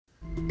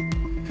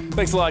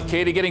Thanks a lot,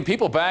 Katie. Getting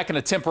people back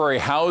into temporary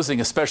housing,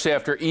 especially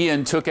after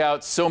Ian took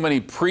out so many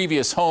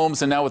previous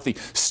homes, and now with the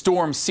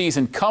storm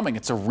season coming,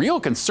 it's a real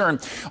concern.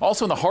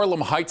 Also in the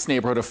Harlem Heights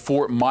neighborhood of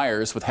Fort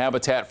Myers, with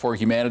Habitat for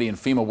Humanity and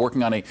FEMA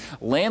working on a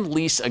land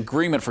lease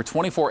agreement for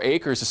 24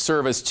 acres to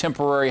serve as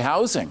temporary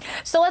housing.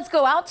 So let's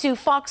go out to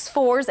Fox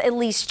 4's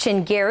Elise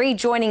Chingary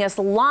joining us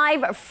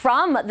live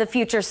from the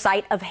future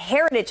site of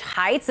Heritage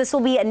Heights. This will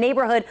be a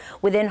neighborhood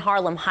within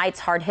Harlem Heights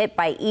hard hit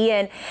by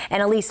Ian.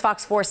 And Elise,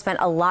 Fox 4 spent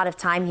a lot of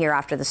time here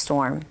after the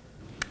storm.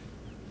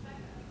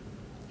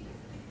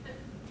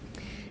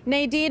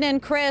 Nadine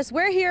and Chris,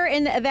 we're here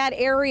in that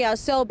area.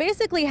 So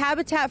basically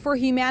Habitat for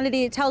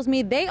Humanity tells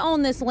me they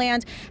own this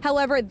land.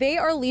 However, they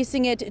are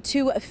leasing it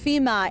to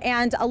FEMA.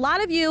 And a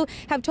lot of you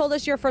have told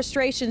us your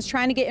frustrations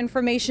trying to get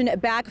information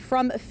back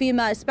from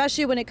FEMA,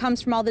 especially when it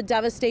comes from all the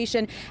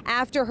devastation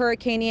after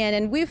Hurricane Ian.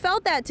 And we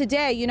felt that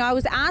today. You know, I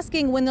was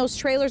asking when those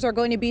trailers are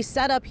going to be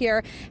set up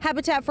here.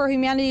 Habitat for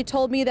Humanity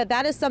told me that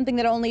that is something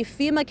that only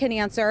FEMA can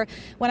answer.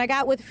 When I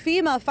got with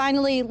FEMA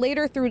finally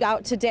later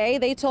throughout today,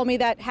 they told me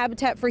that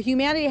Habitat for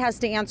Humanity has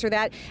to answer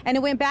that, and it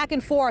went back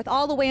and forth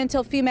all the way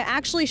until FEMA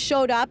actually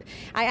showed up.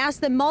 I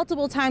asked them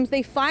multiple times.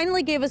 They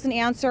finally gave us an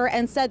answer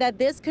and said that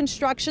this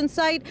construction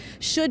site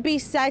should be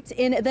set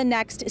in the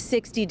next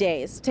 60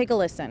 days. Take a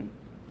listen.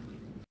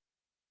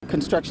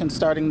 Construction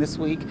starting this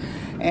week,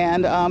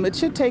 and it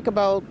should take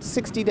about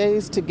 60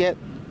 days to get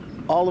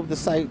all of the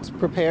sites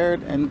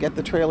prepared and get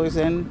the trailers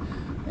in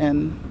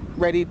and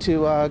ready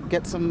to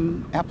get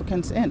some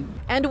applicants in.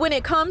 And when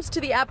it comes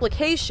to the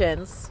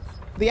applications,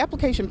 the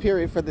application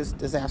period for this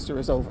disaster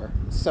is over.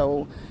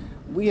 So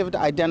we have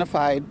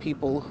identified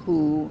people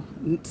who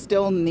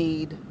still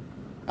need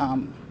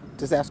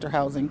disaster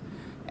housing,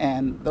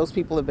 and those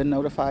people have been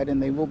notified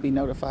and they will be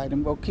notified,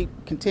 and we'll keep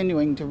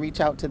continuing to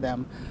reach out to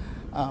them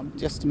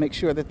just to make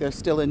sure that they're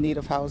still in need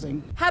of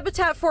housing.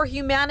 Habitat for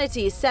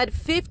Humanity said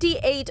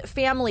 58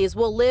 families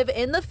will live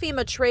in the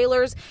FEMA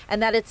trailers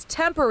and that it's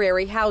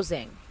temporary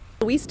housing.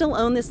 We still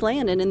own this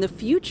land, and in the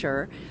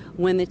future,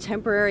 when the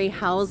temporary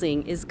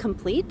housing is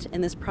complete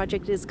and this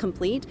project is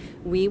complete,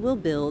 we will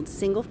build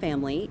single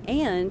family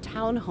and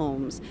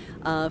townhomes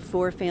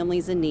for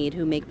families in need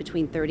who make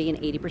between 30 and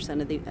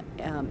 80% of the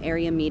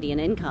area median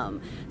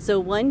income.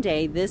 So one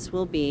day this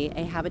will be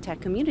a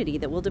habitat community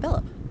that will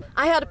develop.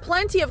 I had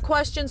plenty of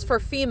questions for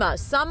FEMA.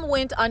 Some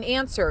went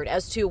unanswered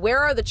as to where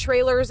are the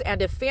trailers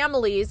and if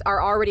families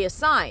are already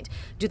assigned.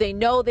 Do they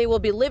know they will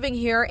be living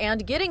here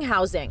and getting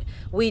housing?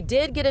 We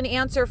did get an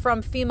answer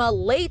from FEMA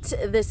late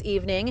this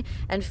evening,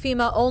 and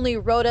FEMA only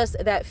wrote us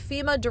that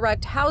FEMA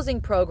Direct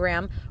Housing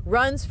Program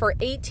runs for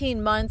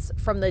 18 months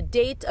from the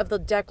date of the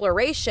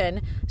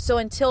declaration, so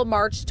until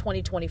March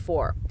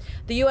 2024.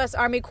 The U.S.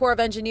 Army Corps of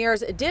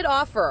Engineers did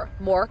offer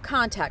more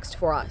context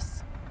for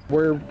us.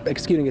 We're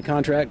executing a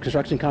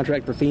construction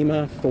contract for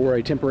FEMA for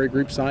a temporary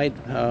group site,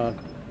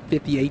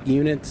 58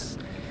 units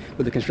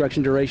with a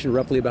construction duration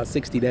roughly about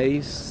 60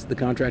 days. The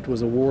contract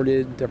was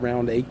awarded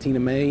around 18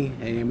 of May,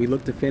 and we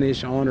look to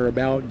finish on or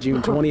about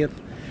June 20th,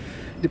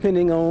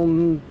 depending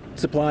on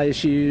supply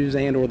issues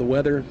and or the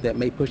weather. That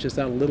may push us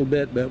out a little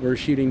bit, but we're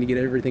shooting to get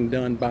everything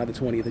done by the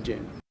 20th of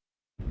June.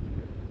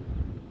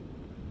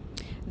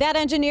 That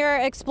engineer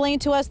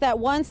explained to us that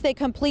once they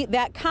complete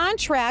that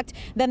contract,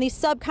 then the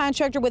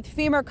subcontractor with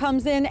FEMA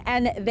comes in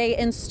and they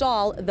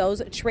install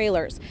those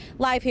trailers.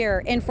 Live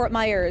here in Fort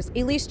Myers,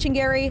 Elise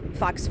Chingary,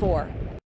 Fox 4.